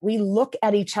we look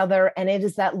at each other and it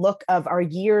is that look of our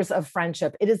years of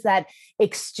friendship. It is that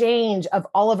exchange of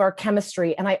all of our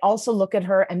chemistry. And I also look at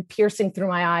her and piercing through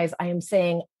my eyes, I am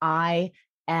saying, I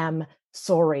am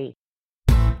sorry.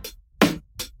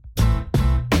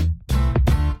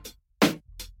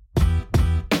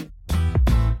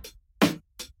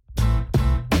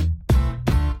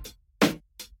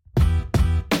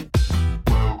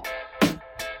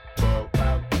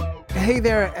 Hey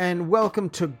there, and welcome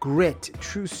to Grit,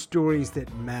 True Stories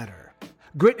That Matter.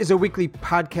 Grit is a weekly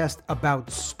podcast about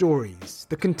stories,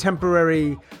 the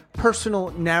contemporary, personal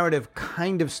narrative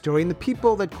kind of story, and the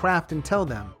people that craft and tell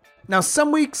them. Now,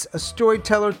 some weeks, a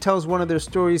storyteller tells one of their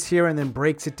stories here and then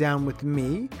breaks it down with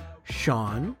me,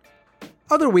 Sean.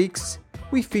 Other weeks,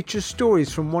 we feature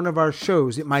stories from one of our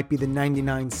shows. It might be the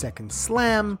 99-Second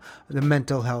Slam, the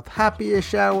Mental Health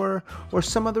Happy-ish Hour, or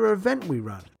some other event we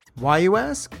run. Why, you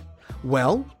ask?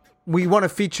 Well, we want to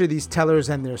feature these tellers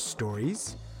and their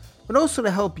stories, but also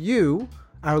to help you,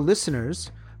 our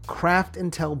listeners, craft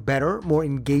and tell better, more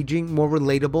engaging, more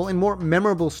relatable, and more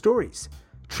memorable stories.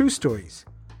 True stories,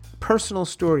 personal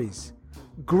stories,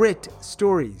 grit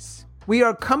stories. We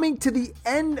are coming to the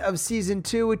end of season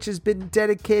 2, which has been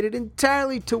dedicated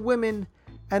entirely to women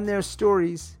and their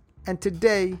stories. And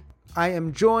today, I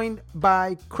am joined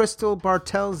by Christel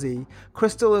Bartelse.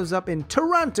 Christel lives up in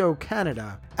Toronto,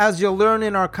 Canada. As you'll learn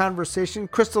in our conversation,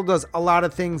 Christel does a lot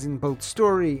of things in both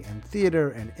story and theater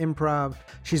and improv.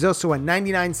 She's also a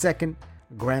 99-second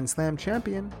Grand Slam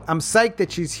champion. I'm psyched that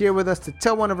she's here with us to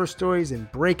tell one of her stories and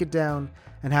break it down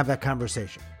and have that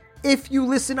conversation. If you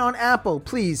listen on Apple,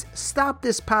 please stop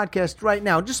this podcast right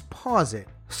now. Just pause it.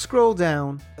 Scroll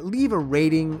down, leave a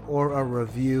rating or a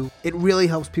review. It really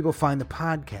helps people find the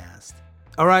podcast.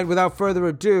 All right, without further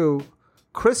ado,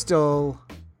 Christel,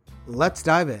 let's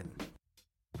dive in.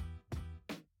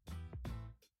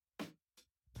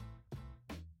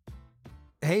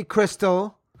 Hey,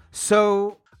 Christel.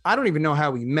 So I don't even know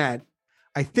how we met.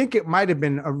 I think it might have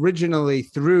been originally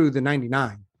through the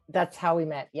 99. That's how we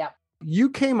met. Yep. You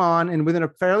came on, and within a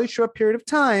fairly short period of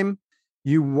time,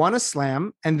 you won a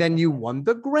slam, and then you won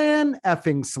the Grand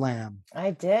effing Slam. I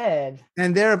did.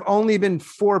 And there have only been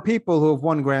 4 people who have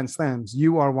won Grand Slams.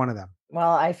 You are one of them.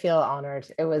 Well, I feel honored.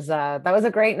 It was that was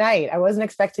a great night. I wasn't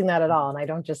expecting that at all, and I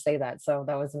don't just say that. So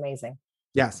that was amazing.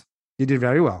 Yes, you did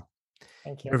very well.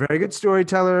 Thank you. You're a very good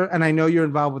storyteller, and I know you're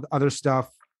involved with other stuff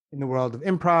in the world of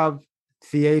improv,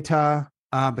 theater.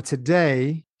 But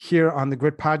today, here on the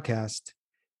Grit podcast,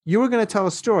 you were going to tell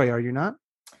a story, are you not?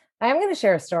 I am going to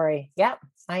share a story. Yep,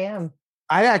 I am.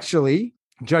 I actually,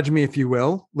 judge me if you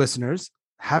will, listeners,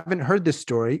 haven't heard this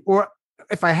story, or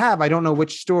if I have, I don't know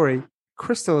which story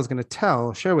Christel is going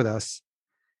to share with us.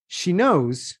 She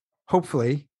knows,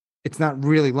 hopefully, it's not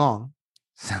really long,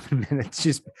 7 minutes.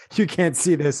 You can't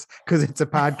see this because it's a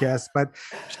podcast, but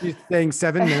she's saying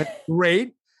 7 minutes.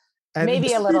 Great. And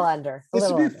maybe a little under.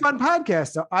 This would be a fun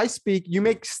podcast. So I speak, you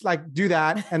do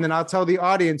that, and then I'll tell the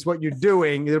audience what you're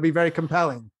doing. It'll be very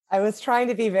compelling. I was trying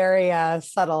to be very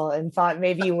subtle and thought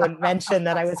maybe you wouldn't mention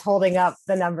that I was holding up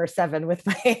the number 7 with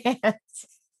my hands.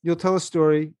 You'll tell a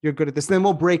story. You're good at this. Then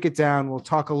we'll break it down. We'll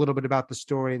talk a little bit about the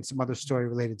story and some other story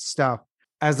related stuff.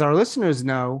 As our listeners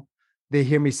know, they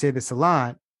hear me say this a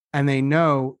lot, and they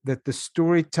know that the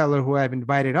storyteller who I've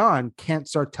invited on can't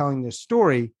start telling their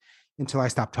story until I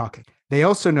stop talking. They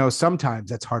also know sometimes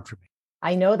that's hard for me.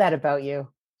 I know that about you.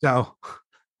 So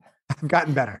I've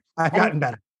gotten better.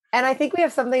 And I think we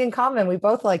have something in common. We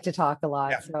both like to talk a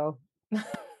lot. Yeah. So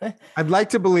I'd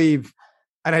like to believe,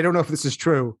 and I don't know if this is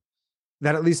true,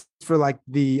 that at least for like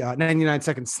the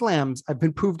 99-second slams, I've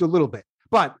improved a little bit,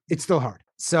 but it's still hard.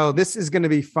 So this is going to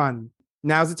be fun.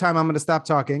 Now's the time I'm going to stop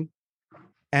talking,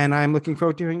 and I'm looking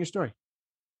forward to hearing your story.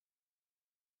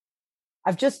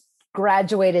 I've just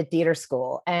graduated theater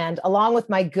school, and along with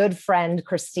my good friend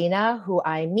Christina, who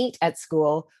I meet at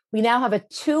school, we now have a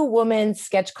 2-woman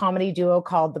sketch comedy duo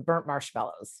called the Burnt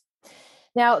Marshmallows.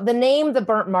 Now, the name The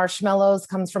Burnt Marshmallows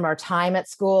comes from our time at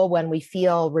school when we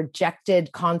feel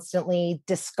rejected constantly,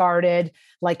 discarded,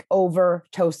 like over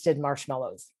toasted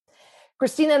marshmallows.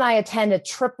 Christina and I attend a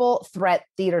triple threat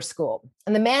theater school,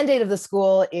 and the mandate of the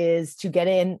school is to get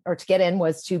in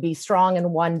was to be strong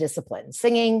in one discipline: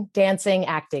 singing, dancing,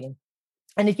 acting.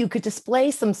 And if you could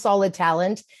display some solid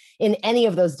talent in any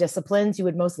of those disciplines, you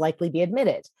would most likely be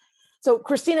admitted. So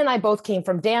Christina and I both came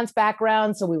from dance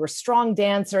backgrounds, so we were strong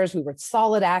dancers, we were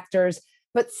solid actors,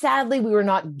 but sadly, we were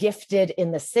not gifted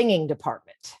in the singing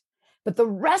department. But the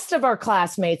rest of our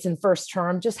classmates in first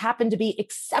term just happened to be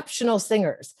exceptional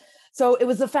singers. So it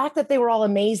was the fact that they were all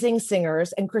amazing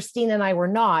singers and Christina and I were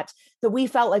not, that we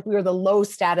felt like we were the low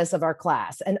status of our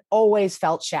class and always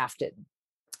felt shafted.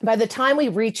 By the time we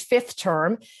reached fifth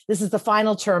term, this is the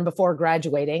final term before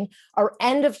graduating, our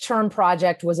end of term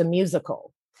project was a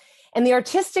musical. And the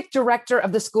artistic director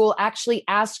of the school actually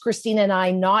asked Christina and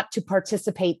I not to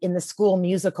participate in the school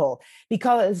musical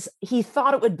because he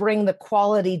thought it would bring the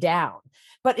quality down.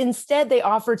 But instead, they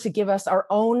offered to give us our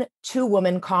own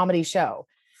two-woman comedy show.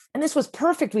 And this was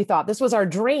perfect, we thought. This was our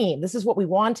dream. This is what we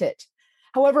wanted.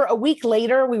 However, a week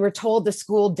later, we were told the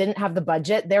school didn't have the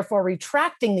budget, therefore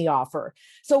retracting the offer.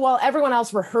 So while everyone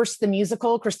else rehearsed the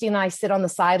musical, Christina and I sit on the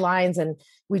sidelines and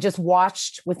we just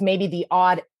watched with maybe the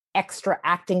odd extra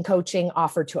acting coaching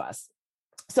offered to us.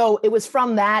 So it was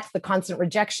from that, the constant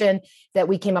rejection, that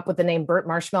we came up with the name Burnt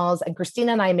Marshmallows. And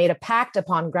Christina and I made a pact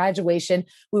upon graduation.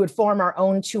 We would form our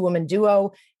own two-woman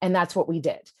duo, and that's what we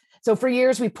did. So for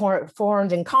years, we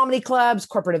performed in comedy clubs,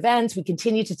 corporate events. We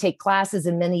continued to take classes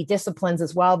in many disciplines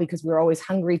as well because we were always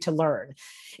hungry to learn.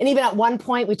 And even at one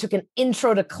point, we took an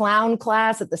intro to clown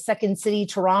class at the Second City,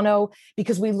 Toronto,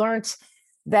 because we learned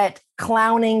that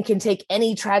clowning can take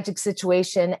any tragic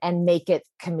situation and make it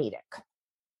comedic.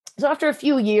 So after a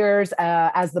few years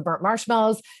as the Burnt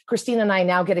Marshmallows, Christina and I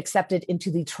now get accepted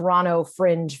into the Toronto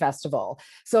Fringe Festival.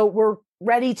 So we're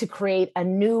ready to create a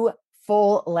new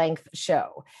full-length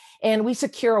show. And we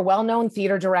secure a well-known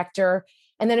theater director.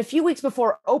 And then a few weeks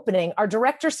before opening, our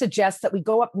director suggests that we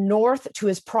go up north to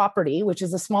his property, which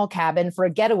is a small cabin, for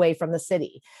a getaway from the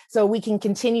city. So we can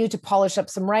continue to polish up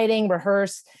some writing,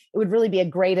 rehearse. It would really be a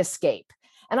great escape.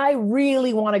 And I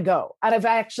really want to go. And I've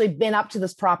actually been up to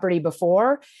this property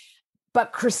before,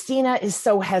 but Christina is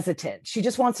so hesitant. She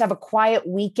just wants to have a quiet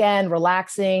weekend,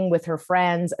 relaxing with her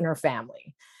friends and her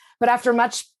family. But after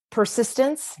much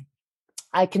persistence,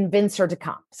 I convinced her to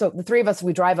come. So the three of us,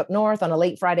 we drive up north on a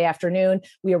late Friday afternoon.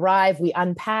 We arrive, we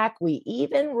unpack, we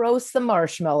even roast the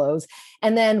marshmallows,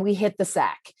 and then we hit the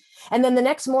sack. And then the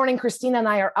next morning, Christina and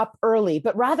I are up early,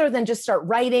 but rather than just start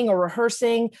writing or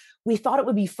rehearsing, we thought it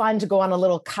would be fun to go on a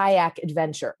little kayak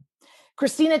adventure.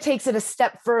 Christina takes it a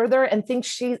step further and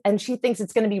she thinks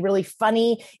it's going to be really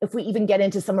funny if we even get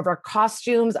into some of our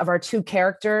costumes of our two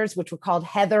characters, which were called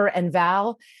Heather and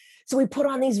Val. So we put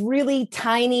on these really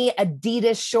tiny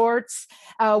Adidas shorts.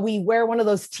 We wear one of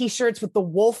those t-shirts with the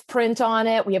wolf print on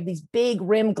it. We have these big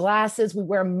rim glasses. We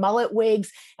wear mullet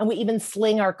wigs, and we even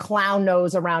sling our clown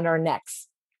nose around our necks.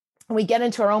 And we get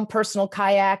into our own personal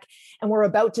kayak, and we're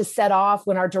about to set off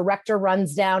when our director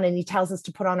runs down and he tells us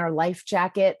to put on our life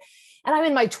jacket. And I'm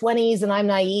in my 20s and I'm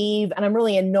naive and I'm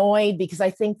really annoyed because I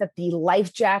think that the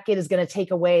life jacket is going to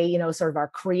take away, sort of our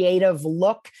creative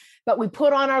look. But we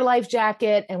put on our life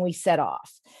jacket and we set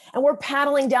off. And we're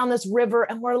paddling down this river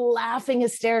and we're laughing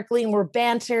hysterically and we're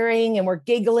bantering and we're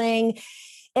giggling.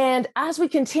 And as we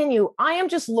continue, I am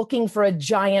just looking for a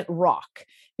giant rock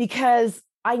because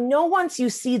I know once you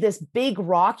see this big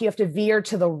rock, you have to veer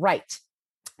to the right.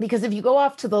 Because if you go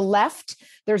off to the left,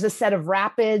 there's a set of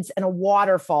rapids and a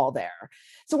waterfall there.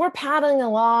 So we're paddling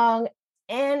along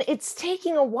and it's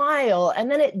taking a while. And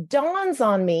then it dawns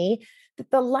on me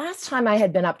that the last time I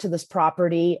had been up to this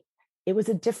property, it was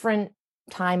a different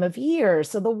time of year.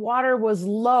 So the water was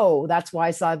low. That's why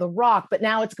I saw the rock. But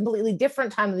now it's a completely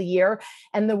different time of the year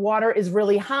and the water is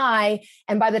really high.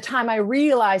 And by the time I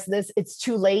realize this, it's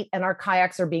too late and our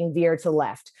kayaks are being veered to the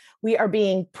left. We are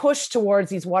being pushed towards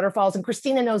these waterfalls and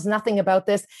Christina knows nothing about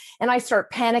this. And I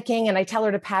start panicking and I tell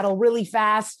her to paddle really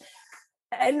fast.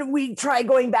 And we try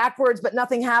going backwards, but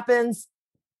nothing happens.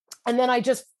 And then I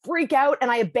just freak out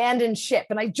and I abandon ship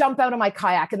and I jump out of my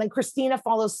kayak and then Christina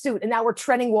follows suit. And now we're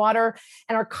treading water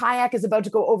and our kayak is about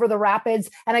to go over the rapids.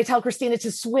 And I tell Christina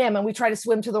to swim and we try to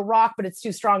swim to the rock, but it's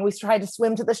too strong. We try to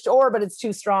swim to the shore, but it's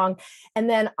too strong. And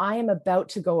then I am about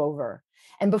to go over.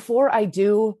 And before I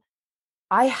do,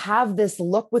 I have this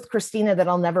look with Christina that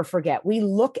I'll never forget. We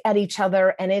look at each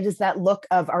other and it is that look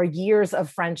of our years of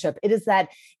friendship. It is that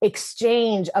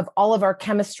exchange of all of our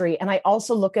chemistry. And I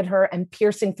also look at her and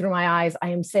piercing through my eyes, I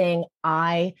am saying,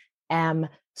 I am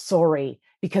sorry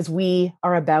because we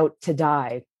are about to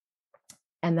die.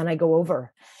 And then I go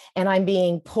over and I'm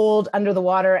being pulled under the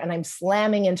water and I'm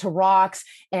slamming into rocks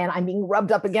and I'm being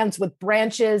rubbed up against with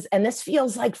branches. And this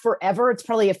feels like forever. It's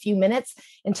probably a few minutes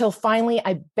until finally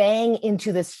I bang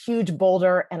into this huge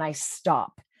boulder and I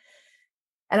stop.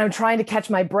 And I'm trying to catch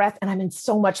my breath and I'm in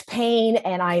so much pain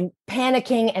and I'm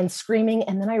panicking and screaming.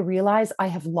 And then I realize I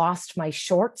have lost my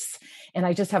shorts and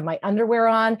I just have my underwear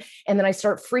on. And then I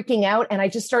start freaking out and I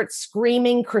just start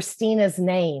screaming Christina's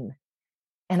name.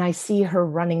 And I see her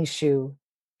running shoe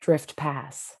drift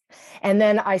pass. And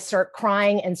then I start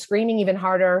crying and screaming even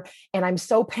harder. And I'm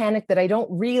so panicked that I don't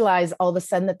realize all of a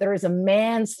sudden that there is a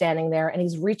man standing there and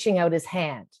he's reaching out his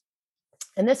hand.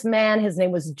 And this man, his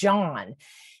name was John.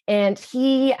 And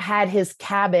he had his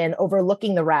cabin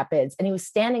overlooking the rapids, and he was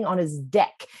standing on his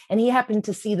deck, and he happened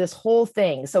to see this whole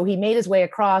thing. So he made his way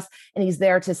across, and he's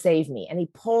there to save me. And he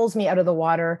pulls me out of the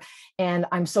water, and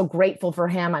I'm so grateful for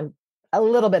him. I'm a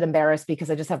little bit embarrassed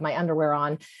because I just have my underwear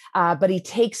on, but he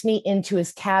takes me into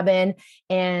his cabin,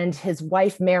 and his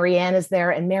wife, Marianne, is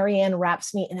there. And Marianne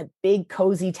wraps me in a big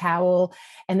cozy towel.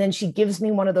 And then she gives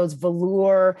me one of those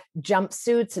velour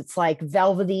jumpsuits. It's like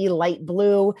velvety, light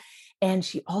blue. And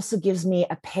she also gives me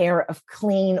a pair of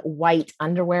clean white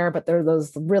underwear, but they're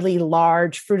those really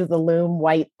large Fruit of the Loom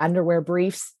white underwear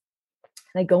briefs.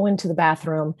 And I go into the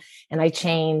bathroom and I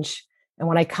change. And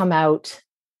when I come out,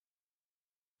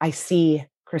 I see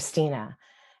Christina.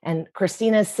 And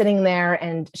Christina's sitting there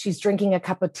and she's drinking a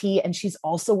cup of tea, and she's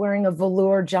also wearing a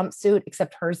velour jumpsuit,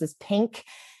 except hers is pink.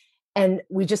 And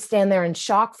we just stand there in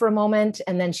shock for a moment.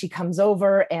 And then she comes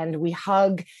over and we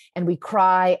hug and we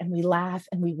cry and we laugh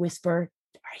and we whisper,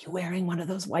 "Are you wearing one of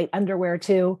those white underwear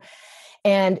too?"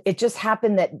 And it just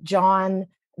happened that John,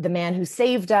 the man who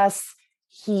saved us,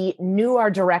 he knew our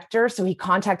director. So he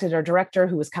contacted our director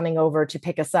who was coming over to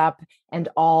pick us up, and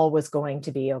all was going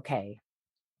to be okay.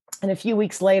 And a few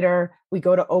weeks later, we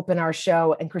go to open our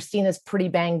show, and Christina's pretty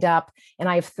banged up, and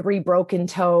I have 3 broken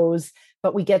toes,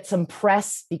 but we get some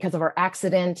press because of our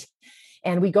accident.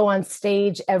 And we go on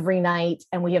stage every night,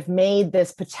 and we have made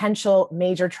this potential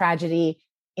major tragedy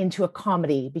into a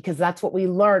comedy, because that's what we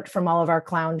learned from all of our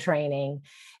clown training.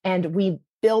 And we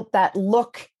built that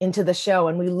look into the show,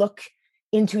 and we look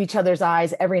into each other's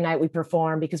eyes every night we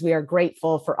perform, because we are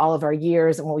grateful for all of our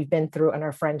years and what we've been through and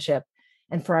our friendship.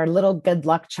 And for our little good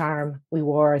luck charm, we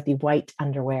wore the white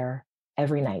underwear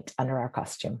every night under our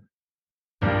costume.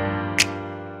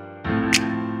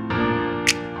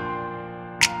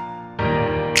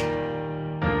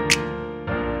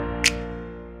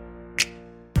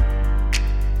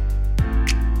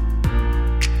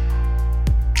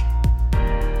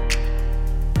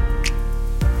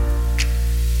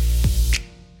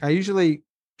 I usually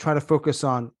try to focus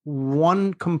on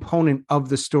one component of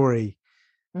the story,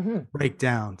 break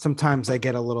down. Sometimes I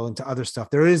get a little into other stuff.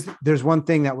 There's one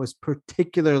thing that was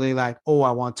particularly like, oh,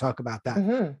 I want to talk about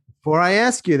that. Before I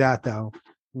ask you that though,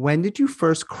 when did you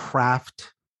first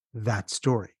craft that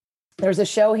story? There's a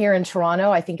show here in Toronto.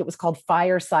 I think it was called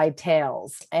Fireside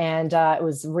Tales. And it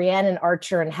was Rhiannon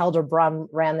Archer and Helder Brum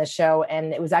ran the show.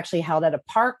 And it was actually held at a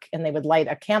park, and they would light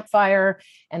a campfire.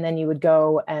 And then you would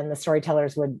go and the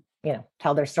storytellers would,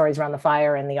 tell their stories around the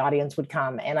fire, and the audience would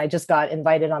come. And I just got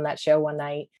invited on that show one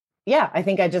night. Yeah, I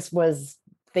think I just was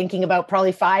thinking about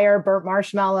probably fire, burnt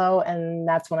marshmallow. And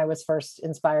that's when I was first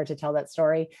inspired to tell that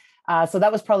story. So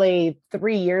that was probably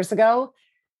 3 years ago.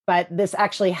 But this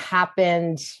actually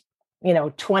happened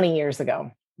 20 years ago.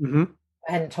 I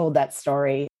hadn't told that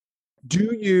story.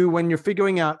 Do you, when you're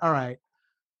figuring out, all right,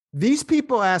 these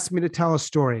people asked me to tell a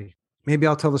story, maybe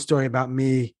I'll tell the story about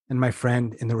me and my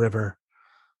friend in the river.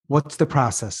 What's the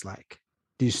process like?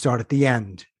 Do you start at the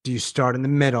end? Do you start in the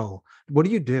middle? What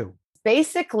do you do?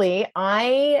 Basically,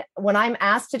 when I'm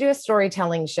asked to do a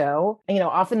storytelling show,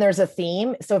 often there's a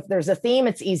theme. So if there's a theme,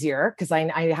 it's easier because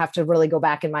I have to really go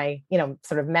back in my,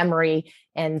 sort of memory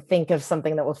and think of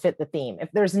something that will fit the theme.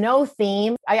 If there's no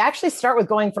theme, I actually start with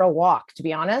going for a walk, to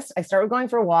be honest. I start with going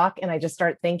for a walk, and I just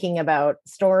start thinking about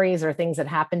stories or things that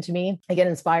happened to me. I get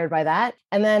inspired by that.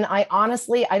 And then I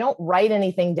don't write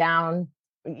anything down.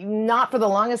 Not for the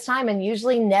longest time, and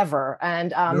usually never. And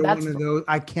that's one of those.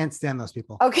 I can't stand those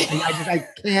people. Okay. I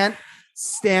can't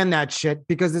stand that shit,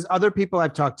 because there's other people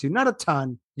I've talked to, not a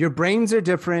ton. Your brains are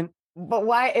different. But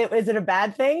why? Is it a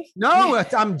bad thing? No,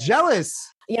 I'm jealous.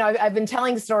 I've been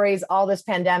telling stories all this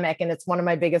pandemic, and it's one of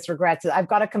my biggest regrets. I've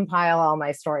got to compile all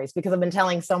my stories because I've been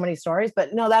telling so many stories.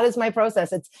 But no, that is my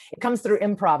process. It comes through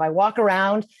improv. I walk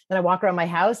around my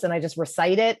house, and I just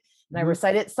recite it. And I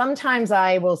recite it. Sometimes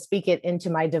I will speak it into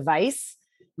my device,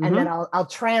 and then I'll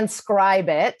transcribe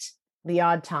it the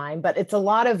odd time, but it's a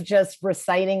lot of just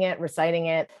reciting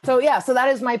it. So that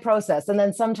is my process. And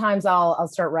then sometimes I'll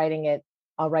start writing it.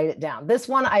 I'll write it down. This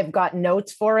one, I've got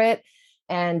notes for it.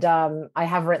 And I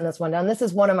have written this one down. This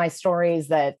is one of my stories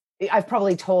that I've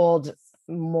probably told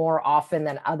more often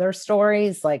than other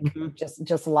stories, like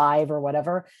just live or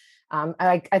whatever.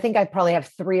 I think I probably have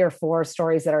 3 or 4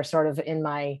 stories that are sort of in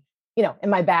my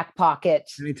back pocket.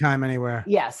 Anytime, anywhere.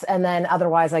 Yes. And then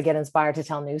otherwise I get inspired to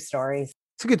tell new stories.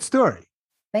 It's a good story.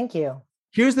 Thank you.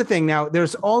 Here's the thing. Now,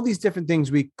 there's all these different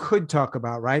things we could talk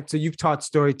about, right? So you've taught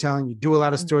storytelling. You do a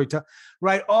lot of storytelling,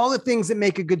 right? All the things that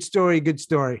make a good story,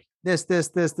 this,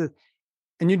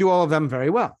 and you do all of them very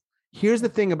well. Here's the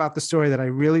thing about the story that I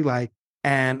really like,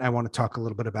 and I want to talk a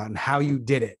little bit about and how you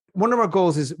did it. One of our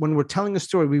goals is when we're telling a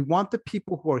story, we want the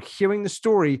people who are hearing the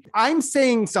story. I'm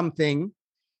saying something,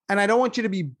 and I don't want you to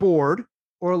be bored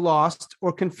or lost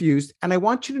or confused. And I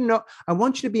want you to know, I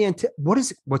want you to be into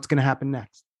what's going to happen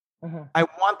next. I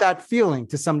want that feeling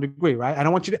to some degree, right? I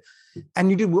don't want you to,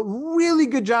 and you do a really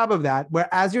good job of that, where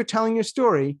as you're telling your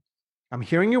story, I'm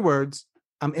hearing your words.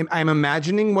 I'm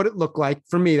imagining what it looked like.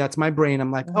 For me, that's my brain.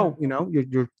 I'm like, oh,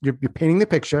 you're painting the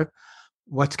picture.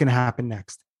 What's going to happen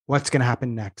next? What's going to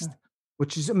happen next?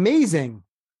 Which is amazing.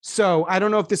 So I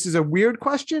don't know if this is a weird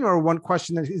question or one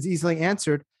question that is easily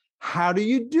answered. How do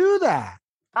you do that?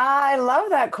 I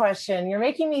love that question. You're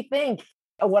making me think.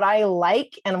 What I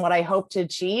like and what I hope to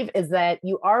achieve is that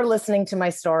you are listening to my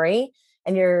story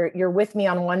and you're with me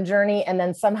on one journey, and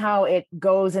then somehow it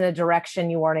goes in a direction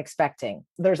you weren't expecting.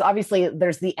 There's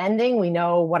the ending. We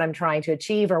know what I'm trying to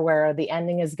achieve or where the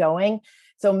ending is going.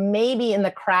 So maybe in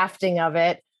the crafting of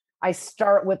it, I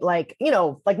start with like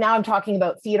now I'm talking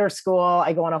about theater school.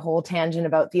 I go on a whole tangent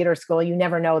about theater school. You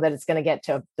never know that it's going to get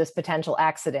to this potential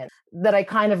accident. That I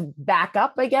kind of back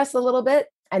up, I guess, a little bit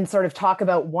and sort of talk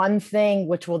about one thing,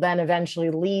 which will then eventually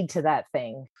lead to that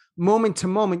thing. Moment to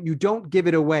moment, you don't give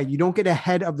it away. You don't get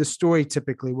ahead of the story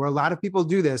typically, where a lot of people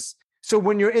do this. So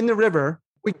when you're in the river,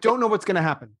 we don't know what's going to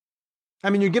happen. I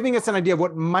mean, you're giving us an idea of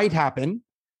what might happen.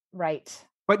 Right.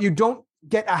 But you don't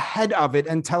get ahead of it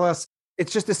and tell us.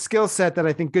 It's just a skill set that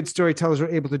I think good storytellers are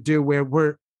able to do,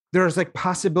 where there's like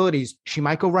possibilities. She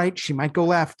might go right. She might go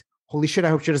left. Holy shit, I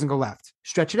hope she doesn't go left.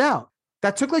 Stretch it out.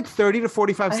 That took like 30 to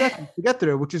 45 seconds to get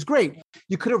through, which is great.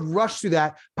 You could have rushed through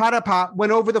that. Pa,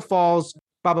 went over the falls,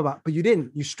 blah, blah, blah. But you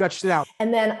didn't. You stretched it out.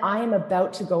 And then I am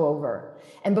about to go over.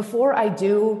 And before I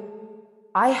do,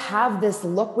 I have this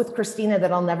look with Christina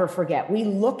that I'll never forget. We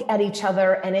look at each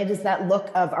other, and it is that look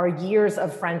of our years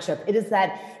of friendship. It is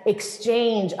that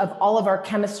exchange of all of our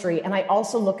chemistry. And I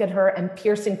also look at her, and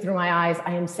piercing through my eyes,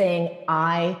 I am saying,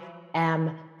 I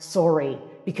am sorry,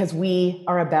 because we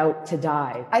are about to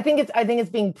die. I think it's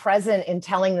being present in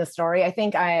telling the story. I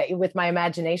think with my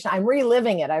imagination, I'm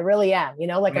reliving it. I really am,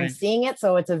 right. I'm seeing it.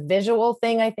 So it's a visual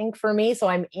thing, I think, for me. So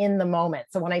I'm in the moment.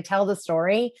 So when I tell the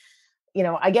story,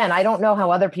 again, I don't know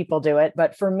how other people do it,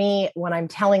 but for me, when I'm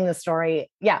telling the story,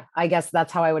 I guess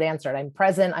that's how I would answer it. I'm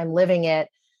present, I'm living it.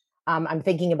 I'm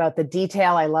thinking about the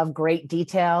detail. I love great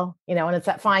detail, and it's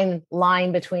that fine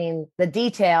line between the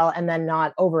detail and then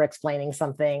not over explaining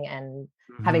something and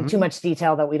having too much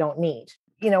detail that we don't need.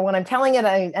 When I'm telling it,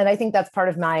 I think that's part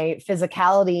of my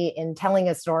physicality in telling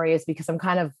a story, is because I'm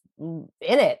kind of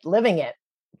in it, living it,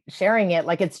 sharing it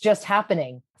like it's just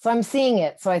happening. So I'm seeing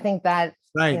it. So I think that,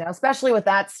 right. Especially with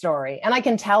that story, and I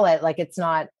can tell it like it's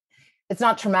not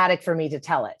traumatic for me to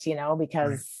tell it,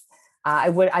 because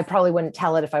right. I probably wouldn't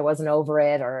tell it if I wasn't over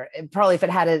it, or probably if it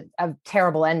had a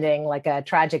terrible ending, like a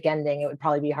tragic ending, it would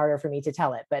probably be harder for me to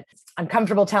tell it, but I'm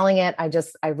comfortable telling it.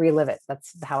 I relive it.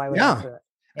 That's how I would answer it.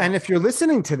 Yeah. And if you're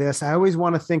listening to this, I always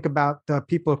want to think about the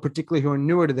people, particularly who are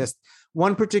newer to this,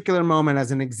 one particular moment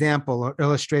as an example or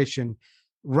illustration,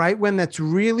 right when that's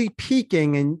really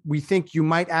peaking and we think you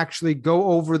might actually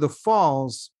go over the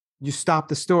falls, you stop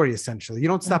the story, essentially. You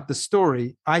don't stop the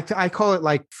story. I call it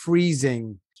like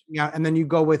freezing. And then you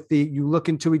go with you look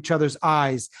into each other's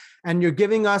eyes, and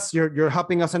you're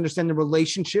helping us understand the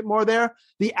relationship more there.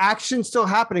 The action's still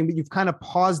happening, but you've kind of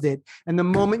paused it. And the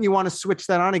moment you want to switch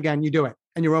that on again, you do it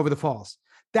and you're over the falls.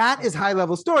 That is high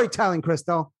level storytelling,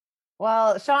 Christel.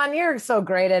 Well, Sean, you're so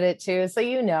great at it too.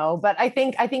 So, but I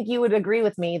think you would agree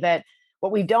with me that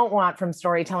what we don't want from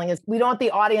storytelling is we don't want the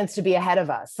audience to be ahead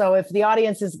of us. So if the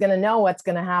audience is going to know what's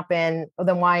going to happen,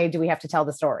 then why do we have to tell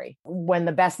the story? When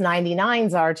the best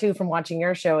 99s are too from watching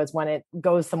your show is when it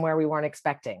goes somewhere we weren't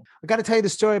expecting. I got to tell you the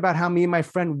story about how me and my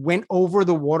friend went over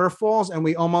the waterfalls and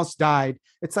we almost died.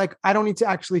 It's like, I don't need to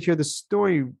actually hear the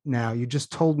story now. You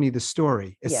just told me the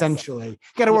story, essentially. Yes.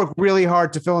 You got to work really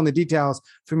hard to fill in the details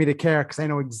for me to care, because I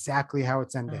know exactly how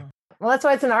it's ending. Well, that's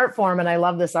why it's an art form, and I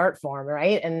love this art form,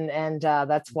 right? And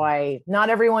that's why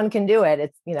not everyone can do it.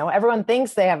 It's everyone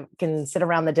thinks they can sit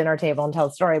around the dinner table and tell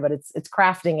a story, but it's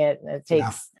crafting it, and it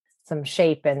takes some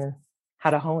shape and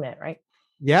how to hone it, right?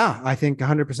 Yeah, I think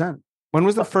 100%. When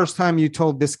was the first time you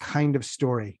told this kind of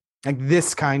story, like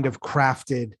this kind of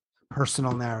crafted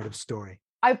personal narrative story?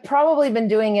 I've probably been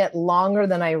doing it longer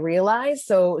than I realized.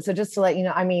 So just to let you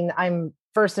know, I mean, I'm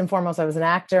first and foremost, I was an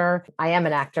actor. I am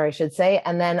an actor, I should say.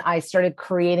 And then I started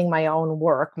creating my own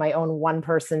work, my own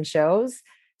one-person shows.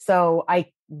 So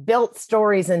I built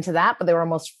stories into that, but they were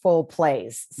almost full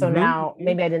plays. So now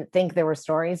maybe I didn't think there were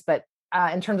stories, but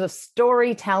in terms of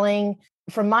storytelling,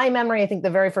 from my memory, I think the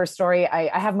very first story,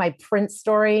 I have my Prince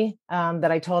story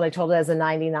that I told it as a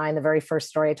 99, the very first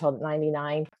story I told at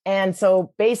 99. And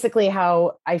so basically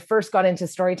how I first got into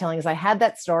storytelling is I had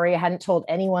that story. I hadn't told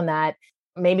anyone that,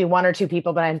 maybe one or two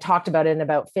people, but I hadn't talked about it in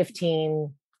about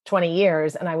 15, 20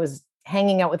 years. And I was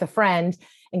hanging out with a friend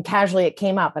and casually it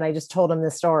came up and I just told him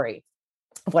the story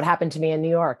of what happened to me in New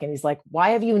York. And he's like,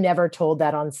 why have you never told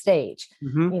that on stage?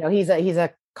 He's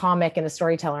a comic and a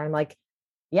storyteller. I'm like,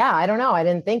 yeah, I don't know. I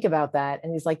didn't think about that.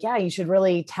 And he's like, yeah, you should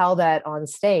really tell that on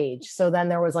stage. So then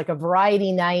there was like a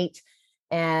variety night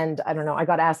and I don't know, I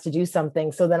got asked to do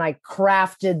something. So then I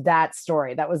crafted that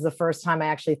story. That was the first time I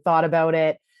actually thought about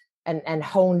it and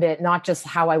honed it, not just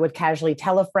how I would casually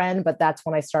tell a friend, but that's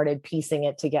when I started piecing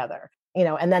it together,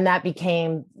 and then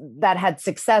that had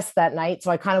success that night. So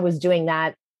I kind of was doing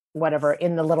that, whatever,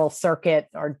 in the little circuit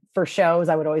or for shows,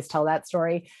 I would always tell that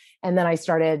story. And then I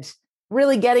started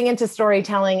really getting into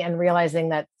storytelling and realizing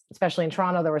that, especially in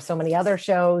Toronto, there were so many other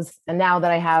shows. And now that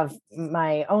I have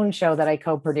my own show that I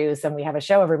co-produce and we have a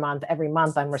show every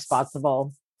month I'm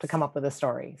responsible to come up with a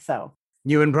story. So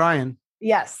you and Brian.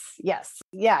 Yes.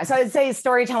 Yeah. So I'd say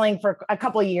storytelling for a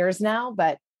couple of years now,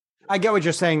 but I get what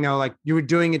you're saying though. Like you were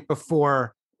doing it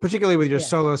before, particularly with your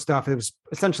solo stuff. It was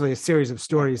essentially a series of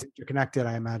stories that you're connected,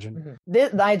 I imagine.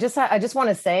 I just want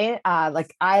to say,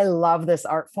 I love this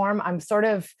art form. I'm sort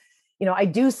of, I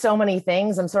do so many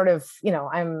things. I'm sort of,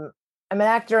 I'm an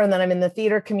actor and then I'm in the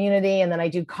theater community and then I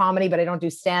do comedy, but I don't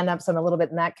do stand-up. So I'm a little bit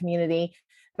in that community.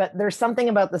 But there's something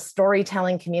about the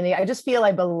storytelling community. I just feel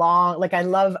I belong. Like I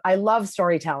love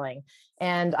storytelling.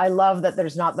 And I love that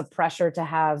there's not the pressure to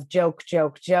have joke.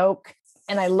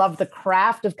 And I love the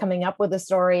craft of coming up with a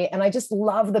story. And I just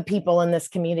love the people in this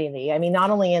community. I mean,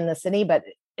 not only in the city, but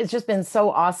it's just been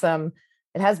so awesome.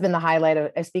 It has been the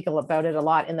highlight. I speak about it a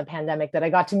lot in the pandemic that I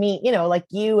got to meet, like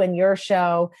you and your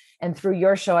show. And through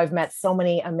your show, I've met so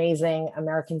many amazing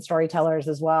American storytellers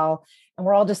as well. And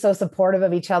we're all just so supportive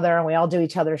of each other and we all do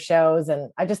each other's shows.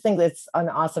 And I just think it's an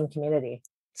awesome community.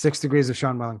 6 Degrees of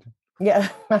Sean Wellington. Yeah,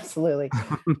 absolutely.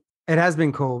 It has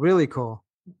been cool. Really cool.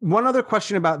 One other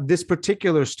question about this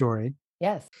particular story.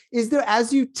 Yes. Is there,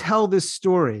 as you tell this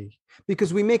story,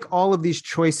 because we make all of these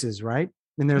choices, right?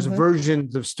 And there's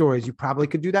versions of stories. You probably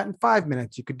could do that in 5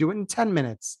 minutes. You could do it in 10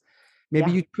 minutes.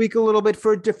 Maybe you tweak a little bit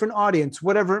for a different audience,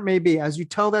 whatever it may be. As you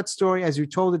tell that story, as you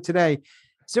told it today,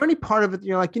 is there any part of it that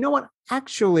you're like, you know what?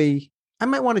 Actually, I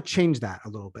might want to change that a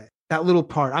little bit, that little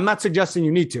part. I'm not suggesting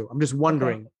you need to. I'm just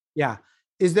wondering. Okay. Yeah.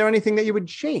 Is there anything that you would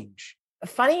change?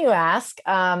 Funny you ask,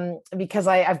 because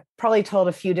I've probably told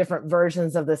a few different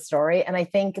versions of this story. And I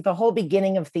think the whole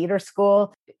beginning of theater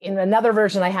school, in another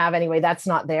version I have anyway, that's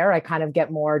not there. I kind of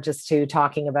get more just to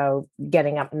talking about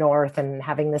getting up north and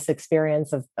having this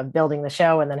experience of building the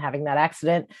show and then having that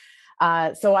accident.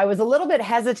 So I was a little bit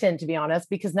hesitant, to be honest,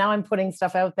 because now I'm putting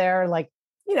stuff out there like,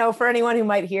 for anyone who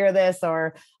might hear this,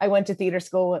 or I went to theater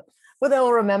school, well,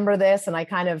 they'll remember this. And I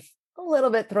kind of a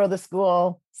little bit throw the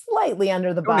school slightly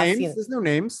under the bus. Names. There's no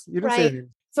names. You don't say names.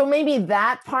 So maybe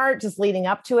that part, just leading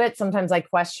up to it, sometimes I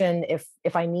question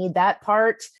if I need that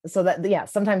part. So that,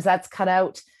 sometimes that's cut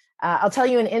out. I'll tell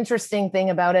you an interesting thing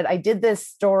about it. I did this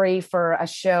story for a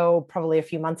show probably a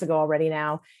few months ago already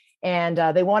now, and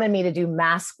they wanted me to do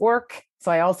mask work.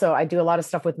 So I do a lot of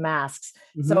stuff with masks.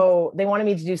 So they wanted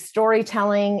me to do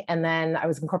storytelling, and then I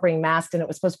was incorporating masks, and it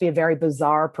was supposed to be a very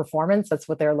bizarre performance. That's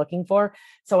what they were looking for.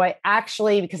 So I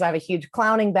actually, because I have a huge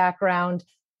clowning background,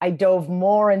 I dove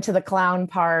more into the clown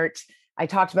part. I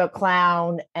talked about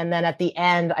clown. And then at the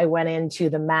end, I went into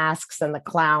the masks and the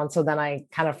clown. So then I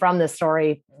kind of, from this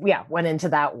story, went into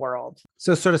that world.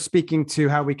 So sort of speaking to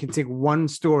how we can take one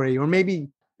story, or maybe,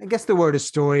 I guess the word is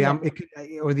story,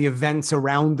 or the events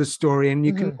around the story, and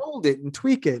you can mold it and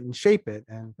tweak it and shape it.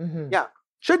 And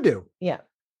should do. Yeah.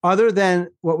 Other than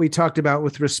what we talked about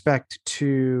with respect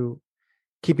to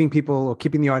keeping people or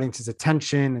keeping the audience's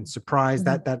attention and surprise,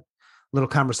 that little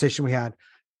conversation we had,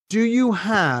 do you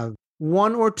have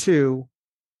one or two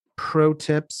pro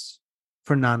tips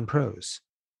for non-pros?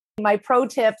 My pro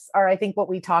tips are, I think, what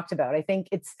we talked about. I think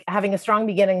it's having a strong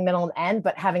beginning, middle, and end,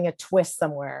 but having a twist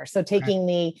somewhere. So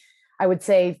I would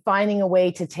say finding a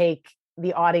way to take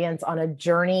the audience on a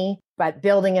journey, but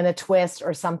building in a twist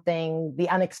or something, the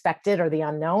unexpected or the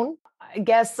unknown. I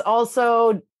guess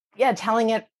also, telling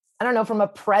it, I don't know, from a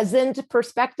present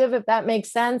perspective, if that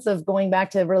makes sense, of going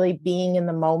back to really being in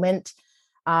the moment.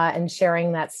 and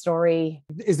sharing that story.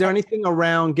 Is there anything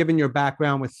around, given your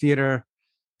background with theater,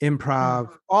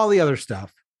 improv, all the other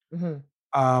stuff,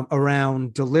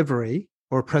 around delivery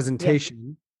or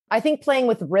presentation? I think playing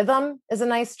with rhythm is a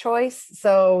nice choice.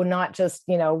 So not just,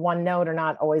 one note, or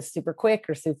not always super quick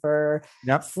or super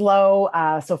slow.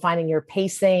 So finding your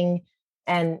pacing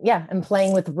and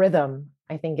playing with rhythm,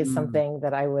 I think is something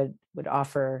that I would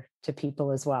offer to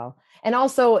people as well. And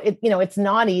also it's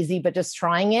not easy, but just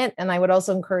trying it. And I would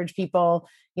also encourage people,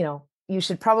 you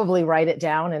should probably write it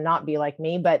down and not be like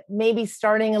me, but maybe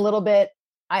starting a little bit.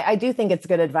 I do think it's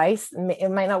good advice. It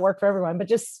might not work for everyone, but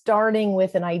just starting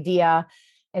with an idea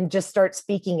and just start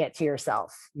speaking it to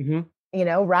yourself,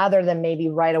 rather than maybe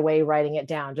right away writing it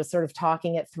down, just sort of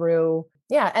talking it through.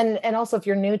 Yeah. And also if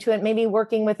you're new to it, maybe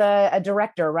working with a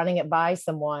director, running it by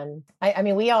someone. I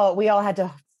mean, we all had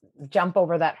to jump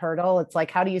over that hurdle. It's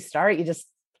like, how do you start?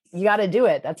 You got to do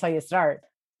it. That's how you start.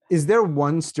 Is there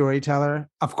one storyteller,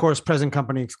 of course, present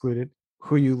company excluded,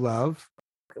 who you love?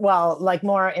 Well, like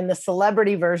more in the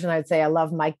celebrity version, I'd say I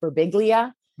love Mike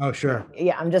Birbiglia. Oh, sure.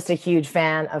 Yeah, I'm just a huge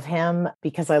fan of him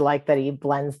because I like that he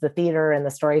blends the theater and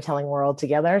the storytelling world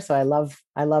together. So I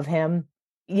love him.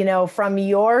 From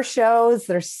your shows,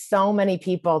 there's so many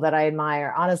people that I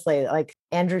admire. Honestly, like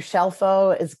Andrew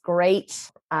Shelfo is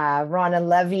great. Ronna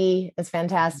Levy is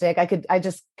fantastic. I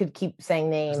just could keep saying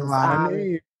names. There's a lot of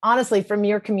names. Honestly, from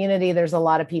your community, there's a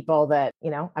lot of people that,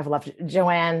 I've loved.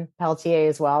 Joanne Pelletier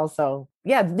as well. So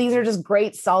yeah, these are just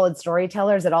great, solid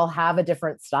storytellers that all have a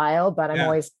different style, but I'm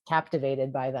always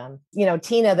captivated by them.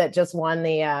 Tina that just won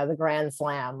the Grand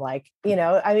Slam,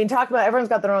 talk about everyone's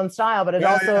got their own style, but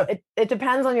it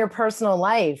depends on your personal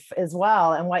life as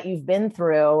well and what you've been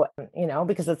through,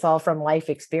 because it's all from life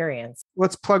experience.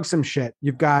 Let's plug some shit.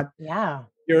 You've got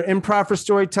your improv for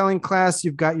storytelling class.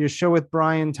 You've got your show with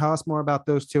Brian. Tell us more about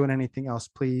those two and anything else,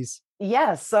 please.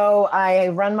 Yes. So I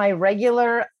run my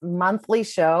regular monthly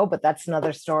show, but that's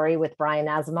another story with Brian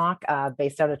Azamock,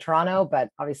 based out of Toronto, but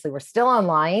obviously we're still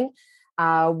online.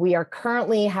 We are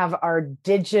currently have our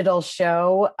digital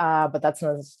show, but that's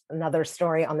another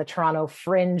story on the Toronto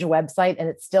Fringe website, and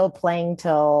it's still playing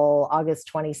till August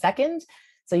 22nd.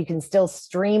 So you can still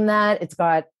stream that. It's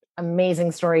got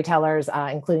amazing storytellers,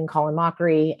 including Colin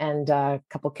Mockery and a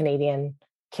couple Canadian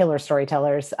killer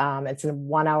storytellers. It's a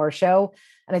 1 hour show.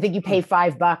 And I think you pay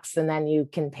 $5 and then you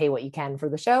can pay what you can for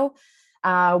the show.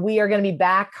 We are going to be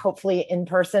back, hopefully in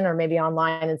person or maybe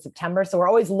online in September. So we're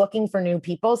always looking for new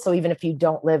people. So even if you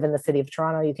don't live in the city of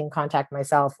Toronto, you can contact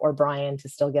myself or Brian to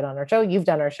still get on our show. You've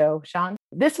done our show, Sean.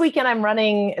 This weekend I'm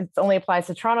running, it only applies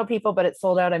to Toronto people, but it's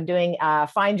sold out. I'm doing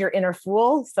Find Your Inner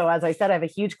Fool. So as I said, I have a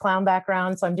huge clown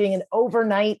background. So I'm doing an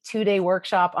overnight 2-day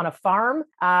workshop on a farm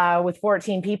with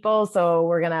 14 people. So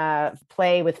we're going to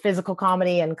play with physical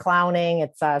comedy and clowning.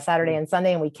 It's Saturday and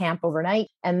Sunday, and we camp overnight.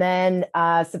 And then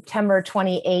September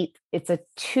 28th, it's a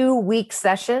 2-week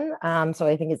session. So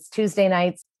I think it's Tuesday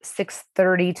nights,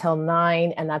 6:30 till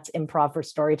 9, and that's improv for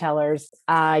storytellers.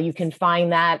 You can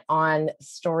find that on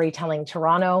Storytelling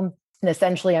Toronto. And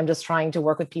essentially, I'm just trying to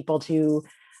work with people to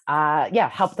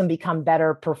help them become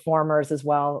better performers as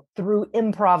well through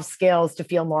improv skills to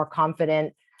feel more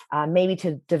confident, maybe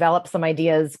to develop some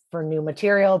ideas for new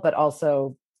material, but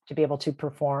also to be able to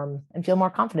perform and feel more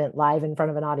confident live in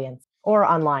front of an audience or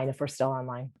online if we're still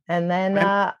online. And then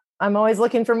I'm always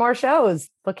looking for more shows,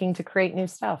 looking to create new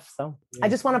stuff. So I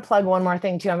just want to plug one more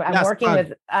thing too. I'm working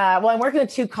with, I'm working with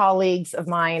 2 colleagues of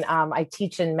mine. I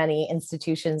teach in many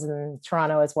institutions in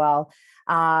Toronto as well.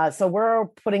 So we're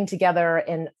putting together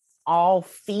an all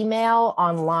female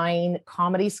online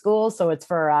comedy school. So it's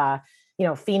for,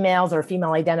 females or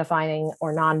female identifying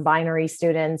or non-binary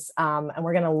students. And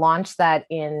we're going to launch that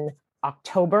in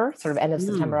October, sort of end of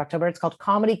September, October. It's called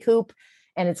Comedy Coop.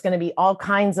 And it's going to be all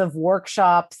kinds of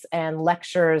workshops and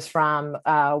lectures from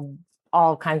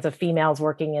all kinds of females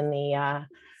working in the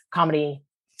comedy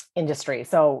industry.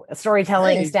 So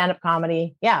storytelling, stand-up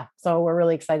comedy. Yeah. So we're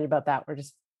really excited about that. We're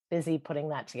just busy putting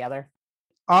that together.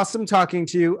 Awesome talking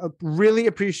to you. Really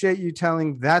appreciate you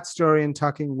telling that story and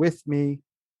talking with me.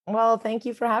 Well, thank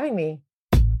you for having me.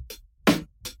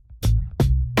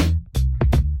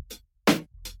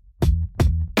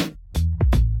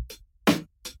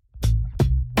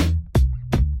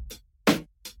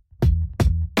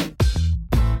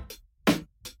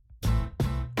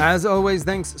 As always,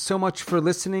 thanks so much for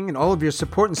listening and all of your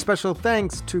support, and special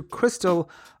thanks to Christel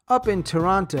up in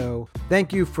Toronto.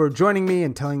 Thank you for joining me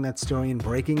and telling that story and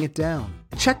breaking it down.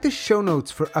 Check the show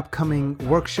notes for upcoming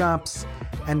workshops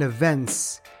and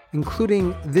events,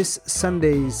 including this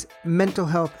Sunday's Mental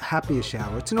Health Happy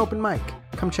Hour. It's an open mic.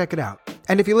 Come check it out.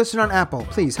 And if you listen on Apple,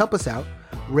 please help us out.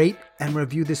 Rate and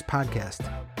review this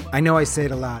podcast. I know I say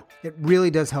it a lot. It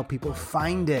really does help people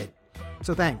find it.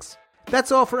 So thanks.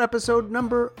 That's all for episode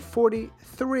number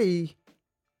 43.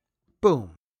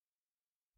 Boom.